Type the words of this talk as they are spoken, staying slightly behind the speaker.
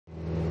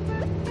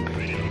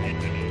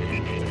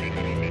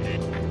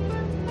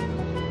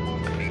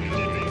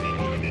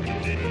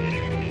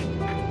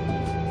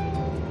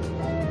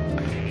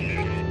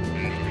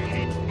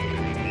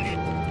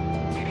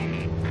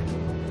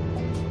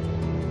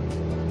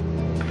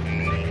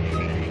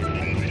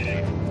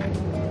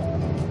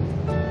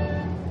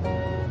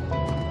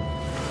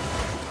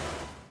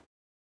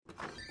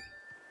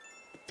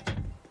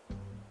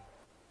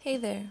Hey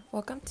there,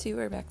 welcome to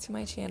or back to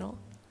my channel.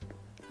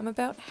 I'm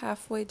about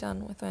halfway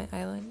done with my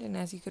island, and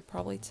as you could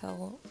probably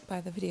tell by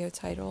the video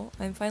title,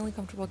 I'm finally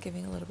comfortable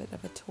giving a little bit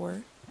of a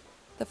tour.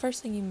 The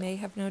first thing you may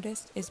have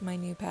noticed is my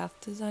new path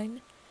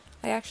design.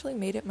 I actually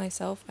made it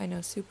myself. I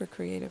know, super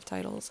creative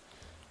titles.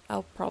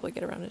 I'll probably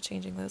get around to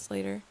changing those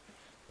later.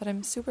 But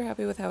I'm super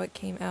happy with how it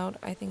came out.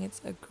 I think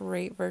it's a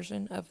great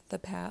version of the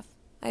path.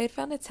 I had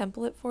found a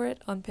template for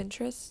it on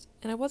Pinterest,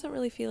 and I wasn't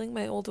really feeling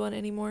my old one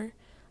anymore.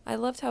 I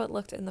loved how it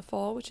looked in the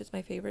fall, which is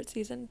my favorite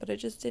season, but it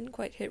just didn't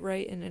quite hit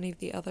right in any of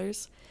the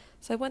others.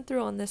 So I went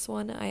through on this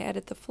one. I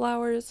added the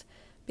flowers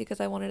because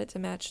I wanted it to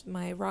match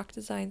my rock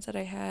designs that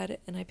I had,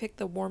 and I picked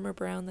the warmer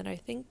brown that I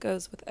think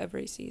goes with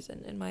every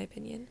season, in my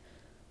opinion.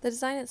 The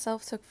design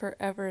itself took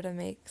forever to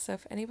make, so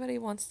if anybody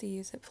wants to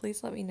use it,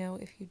 please let me know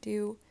if you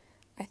do.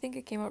 I think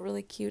it came out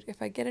really cute.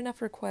 If I get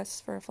enough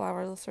requests for a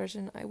flowerless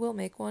version, I will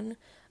make one.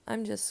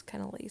 I'm just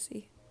kind of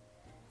lazy.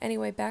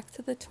 Anyway, back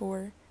to the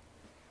tour.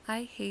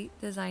 I hate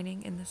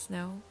designing in the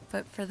snow,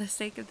 but for the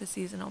sake of the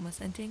season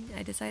almost ending,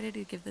 I decided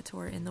to give the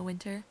tour in the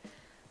winter.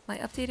 My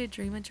updated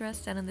dream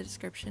address down in the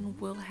description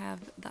will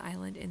have the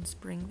island in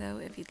spring though,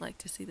 if you'd like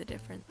to see the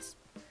difference.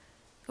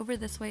 Over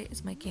this way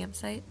is my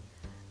campsite.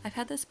 I've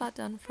had this spot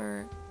done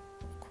for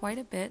quite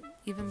a bit,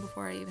 even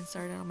before I even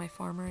started on my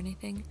farm or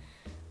anything.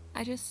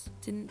 I just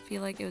didn't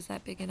feel like it was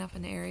that big enough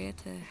an area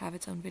to have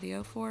its own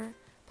video for,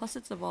 plus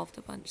it's evolved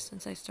a bunch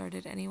since I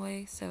started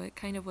anyway, so it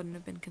kind of wouldn't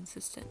have been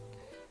consistent.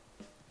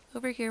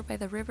 Over here by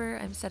the river,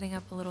 I'm setting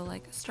up a little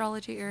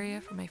astrology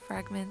area for my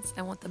fragments.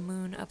 I want the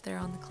moon up there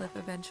on the cliff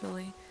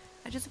eventually.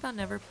 I just about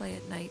never play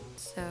at night,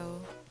 so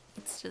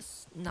it's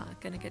just not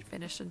gonna get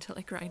finished until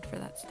I grind for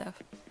that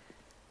stuff.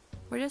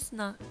 We're just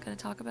not gonna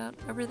talk about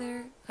over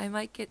there. I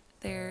might get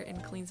there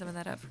and clean some of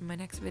that up for my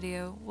next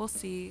video. We'll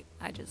see.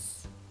 I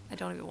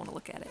don't even want to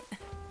look at it.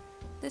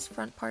 This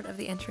front part of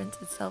the entrance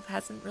itself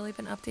hasn't really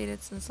been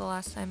updated since the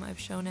last time I've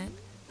shown it,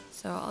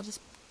 so I'll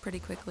just pretty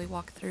quickly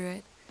walk through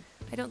it.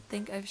 I don't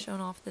think I've shown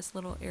off this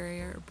little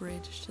area or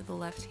bridge to the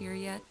left here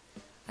yet.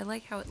 I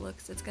like how it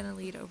looks. It's going to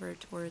lead over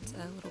towards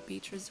a little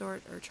beach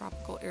resort or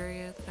tropical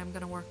area that I'm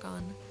going to work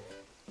on.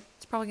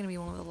 It's probably going to be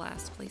one of the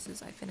last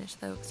places I finish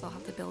though, because I'll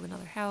have to build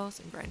another house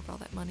and grind for all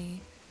that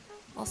money.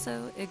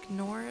 Also,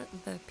 ignore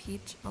the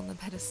peach on the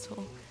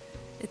pedestal.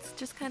 It's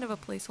just kind of a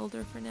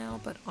placeholder for now,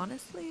 but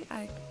honestly,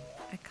 I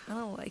kind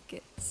of like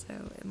it, so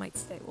it might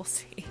stay, we'll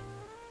see.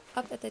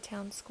 Up at the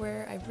town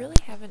square, I really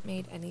haven't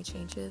made any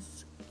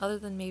changes, other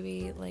than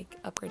maybe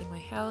upgrading my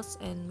house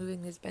and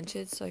moving these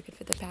benches so I could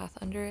fit the path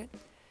under it.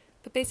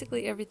 But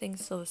basically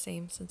everything's still the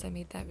same since I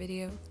made that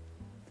video.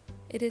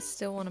 It is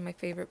still one of my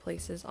favorite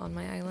places on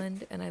my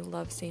island, and I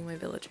love seeing my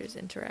villagers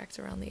interact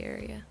around the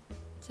area.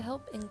 To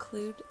help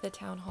include the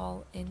town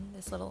hall in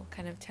this little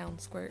kind of town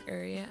square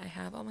area I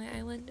have on my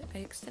island, I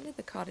extended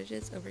the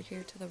cottages over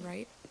here to the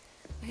right.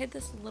 I had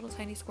this little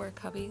tiny square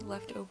cubby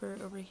left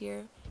over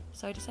here,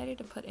 so I decided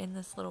to put in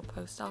this little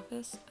post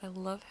office. I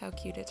love how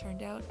cute it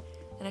turned out,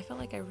 and I felt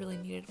like I really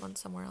needed one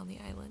somewhere on the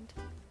island.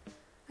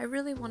 I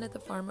really wanted the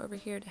farm over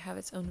here to have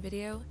its own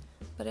video,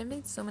 but I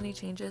made so many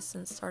changes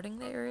since starting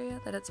the area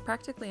that it's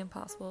practically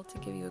impossible to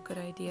give you a good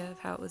idea of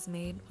how it was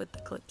made with the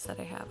clips that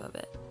I have of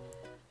it.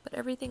 But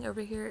everything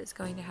over here is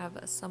going to have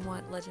a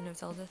somewhat Legend of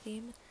Zelda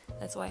theme.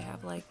 That's why I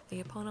have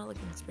the Epona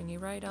looking springy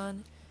Rhydon,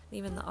 and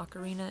even the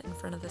ocarina in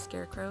front of the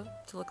scarecrow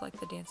to look like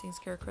the dancing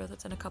scarecrow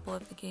that's in a couple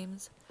of the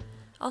games.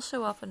 I'll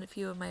show off on a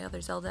few of my other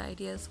Zelda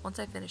ideas once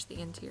I finish the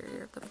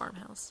interior of the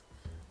farmhouse.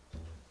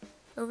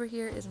 Over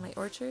here is my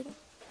orchard.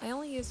 I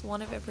only used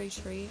one of every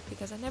tree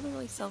because I never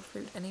really sell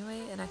fruit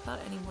anyway, and I thought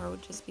any more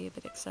would just be a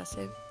bit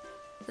excessive.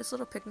 This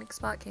little picnic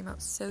spot came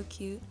out so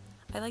cute.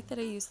 I like that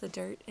I used the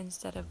dirt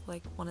instead of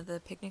one of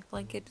the picnic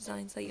blanket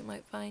designs that you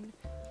might find.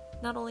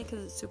 Not only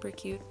because it's super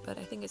cute, but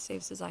I think it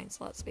saves design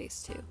slot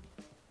space too.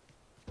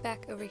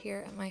 Back over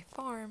here at my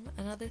farm,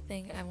 another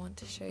thing I want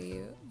to show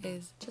you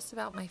is just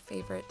about my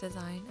favorite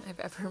design I've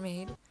ever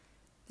made.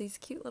 These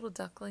cute little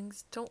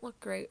ducklings don't look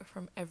great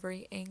from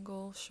every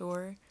angle,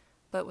 sure,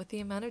 but with the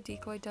amount of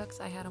decoy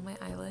ducks I had on my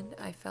island,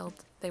 I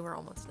felt they were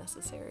almost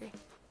necessary.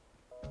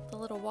 The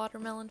little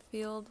watermelon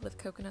field with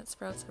coconut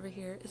sprouts over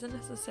here isn't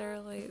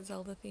necessarily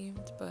Zelda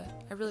themed,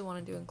 but I really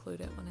wanted to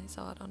include it when I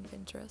saw it on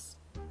Pinterest.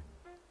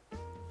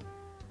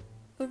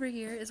 Over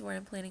here is where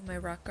I'm planting my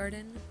rock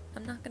garden.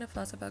 I'm not going to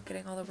fuss about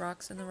getting all the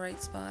rocks in the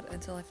right spot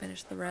until I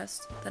finish the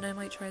rest, then I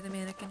might try the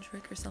mannequin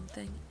trick or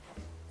something.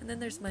 And then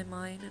there's my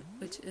mine,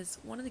 which is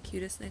one of the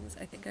cutest things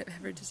I think I've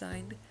ever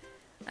designed.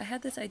 I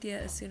had this idea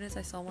as soon as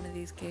I saw one of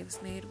these caves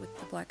made with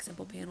the black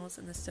simple panels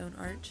and the stone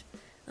arch,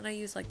 and I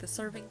used the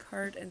serving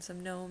cart and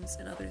some gnomes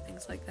and other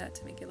things like that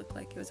to make it look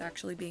like it was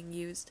actually being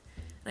used,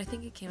 and I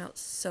think it came out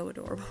so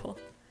adorable.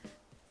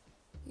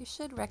 You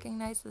should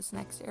recognize this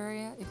next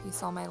area if you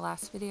saw my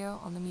last video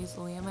on the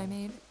mausoleum I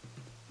made.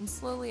 I'm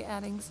slowly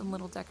adding some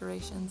little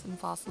decorations and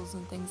fossils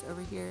and things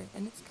over here,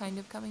 and it's kind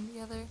of coming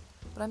together,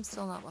 but I'm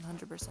still not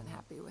 100%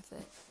 happy with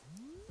it.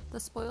 The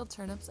spoiled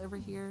turnips over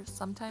here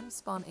sometimes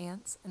spawn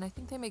ants, and I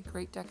think they make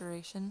great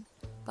decoration,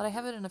 but I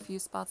have it in a few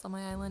spots on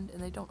my island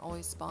and they don't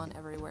always spawn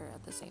everywhere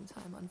at the same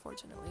time,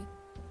 unfortunately.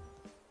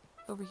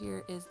 Over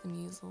here is the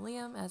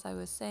museum. As I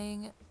was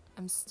saying,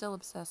 I'm still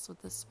obsessed with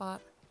this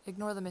spot.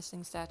 Ignore the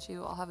missing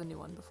statue, I'll have a new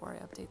one before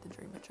I update the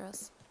dream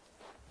address.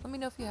 Let me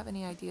know if you have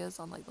any ideas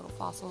on like little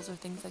fossils or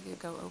things that could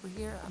go over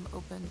here. I'm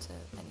open to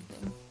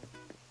anything.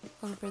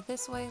 Over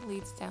this way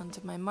leads down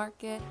to my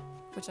market,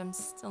 which I'm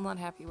still not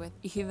happy with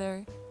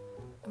either.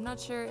 I'm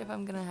not sure if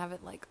I'm gonna have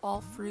it like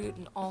all fruit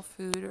and all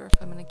food, or if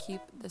I'm gonna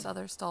keep this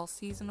other stall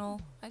seasonal.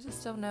 I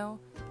just don't know.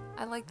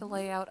 I like the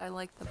layout, I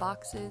like the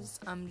boxes,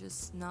 I'm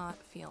just not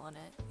feeling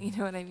it, you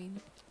know what I mean?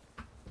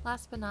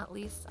 Last but not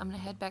least, I'm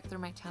gonna head back through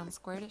my town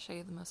square to show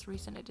you the most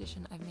recent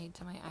addition I've made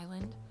to my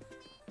island.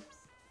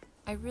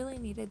 I really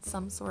needed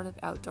some sort of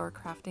outdoor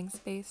crafting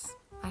space.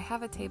 I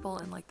have a table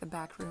in like the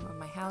back room of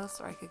my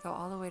house, or I could go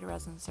all the way to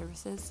resident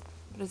services,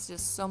 but it's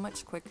just so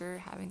much quicker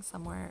having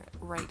somewhere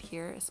right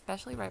here,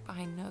 especially right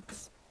behind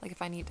Nooks. Like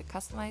if I need to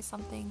customize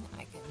something,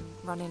 I can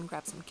run in,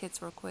 grab some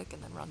kits real quick,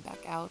 and then run back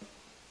out.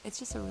 It's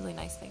just a really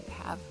nice thing to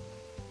have.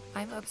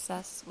 I'm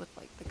obsessed with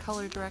like the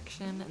color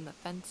direction and the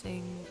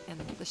fencing and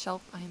the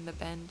shelf behind the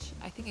bench.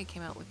 I think it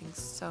came out looking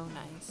so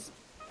nice.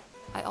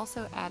 I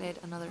also added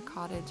another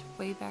cottage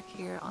way back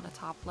here on a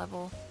top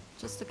level,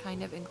 just to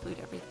kind of include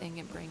everything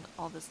and bring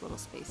all this little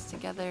space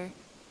together.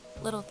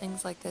 Little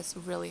things like this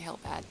really help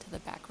add to the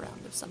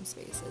background of some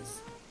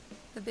spaces.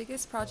 The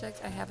biggest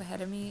project I have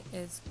ahead of me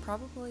is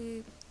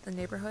probably the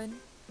neighborhood.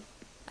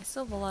 I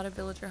still have a lot of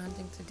villager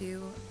hunting to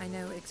do. I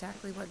know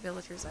exactly what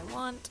villagers I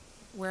want,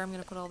 where I'm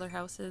going to put all their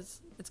houses.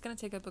 It's going to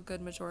take up a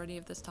good majority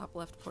of this top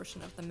left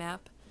portion of the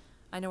map.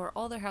 I know where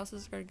all their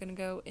houses are going to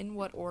go, in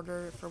what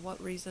order, for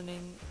what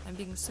reasoning. I'm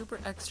being super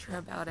extra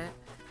about it.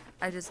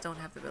 I just don't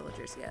have the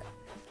villagers yet.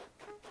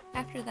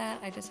 After that,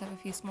 I just have a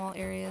few small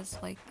areas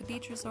like the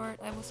beach resort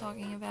I was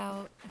talking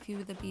about, a few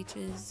of the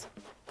beaches,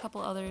 a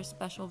couple other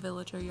special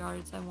villager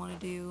yards I want to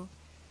do,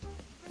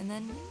 and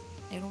then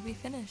it'll be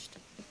finished.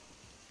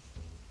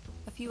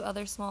 A few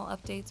other small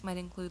updates might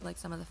include like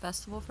some of the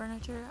festival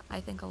furniture. I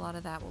think a lot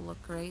of that will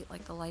look great,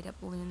 like the light up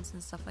balloons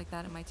and stuff like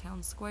that in my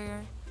town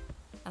square.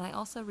 And I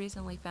also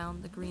recently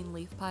found the green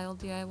leaf pile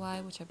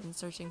DIY, which I've been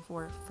searching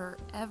for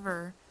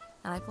forever,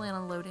 and I plan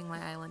on loading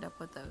my island up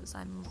with those.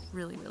 I'm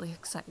really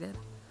excited.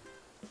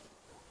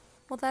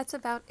 Well, that's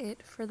about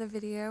it for the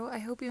video. I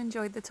hope you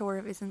enjoyed the tour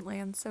of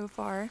Isn'tland so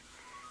far.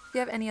 If you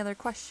have any other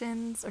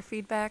questions or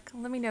feedback,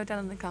 let me know down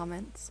in the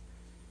comments.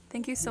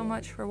 Thank you so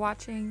much for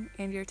watching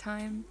and your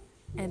time,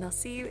 and I'll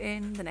see you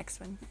in the next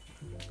one.